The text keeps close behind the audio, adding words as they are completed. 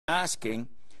asking,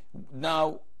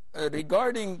 now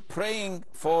regarding praying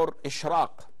for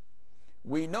Ishraq,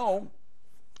 we know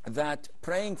that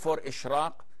praying for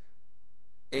Ishraq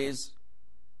is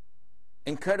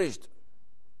encouraged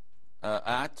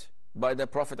by the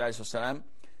Prophet ﷺ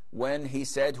when he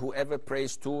said, whoever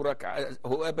prays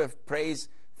whoever prays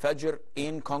Fajr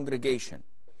in congregation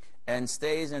and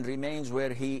stays and remains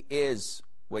where he is,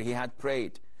 where he had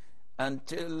prayed,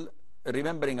 until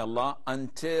remembering Allah,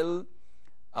 until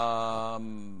the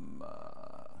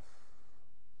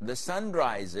sun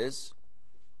rises,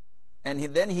 and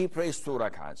then he prays 2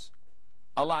 rak'ahs,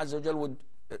 Allah Azza wa Jal would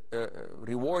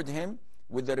reward him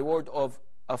with the reward of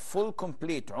a full,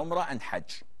 complete Umrah and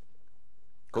Hajj.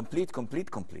 Complete.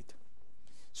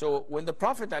 So when the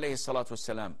Prophet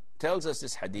ﷺ tells us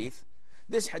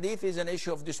this hadith is an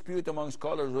issue of dispute among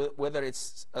scholars whether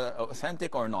it's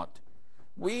authentic or not.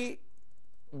 We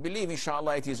believe,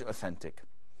 inshallah, it is authentic.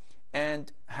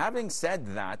 And having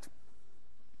said that,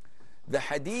 the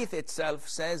hadith itself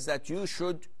says that you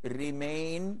should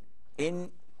remain in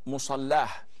musallah.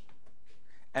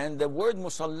 And the word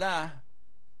musallah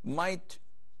might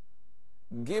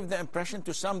give the impression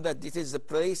to some that it is the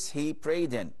place he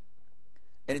prayed in.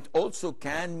 And it also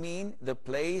can mean the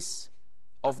place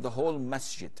of the whole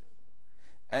masjid.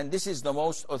 And this is the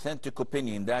most authentic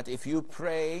opinion, that if you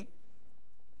pray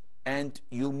and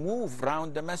you move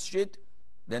around the masjid,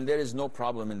 then there is no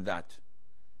problem in that.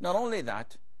 Not only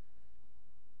that,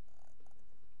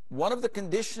 one of the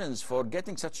conditions for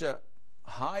getting such a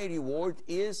high reward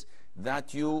is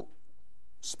that you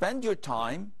spend your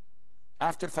time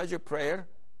after Fajr prayer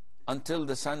until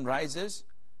the sun rises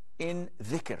in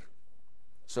dhikr.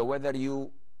 So whether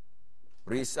you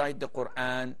recite the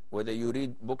Quran, whether you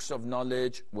read books of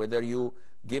knowledge, whether you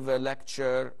give a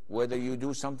lecture, whether you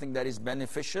do something that is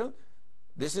beneficial,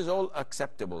 this is all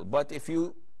acceptable. But if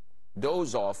you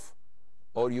doze off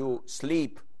or you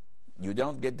sleep, you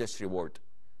don't get this reward.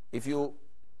 If you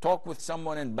talk with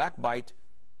someone and backbite,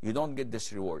 you don't get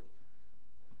this reward.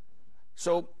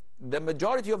 So the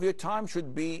majority of your time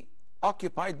should be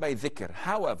occupied by dhikr.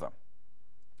 However,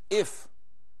 if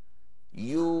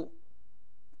you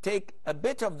take a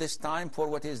bit of this time for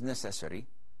what is necessary,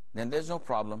 then there's no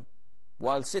problem.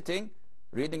 While sitting,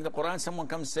 reading the Quran, someone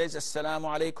comes and says,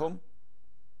 Assalamu alaikum.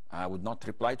 I would not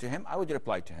reply to him, I would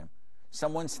reply to him.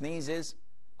 Someone sneezes,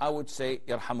 I would say,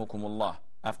 Yarhamukumullah,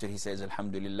 after he says,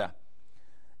 Alhamdulillah.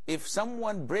 If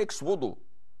someone breaks wudu,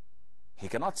 he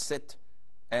cannot sit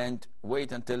and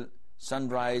wait until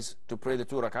sunrise to pray the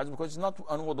 2 rak'ahs because it's not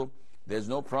on wudu. There's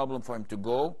no problem for him to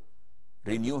go,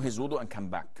 renew his wudu and come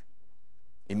back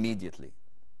immediately.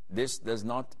 This does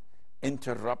not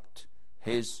interrupt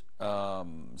his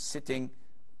sitting,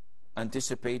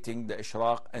 anticipating the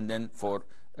Ishraq, and then for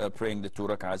praying the 2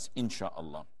 rak'ahs,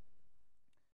 insha'Allah.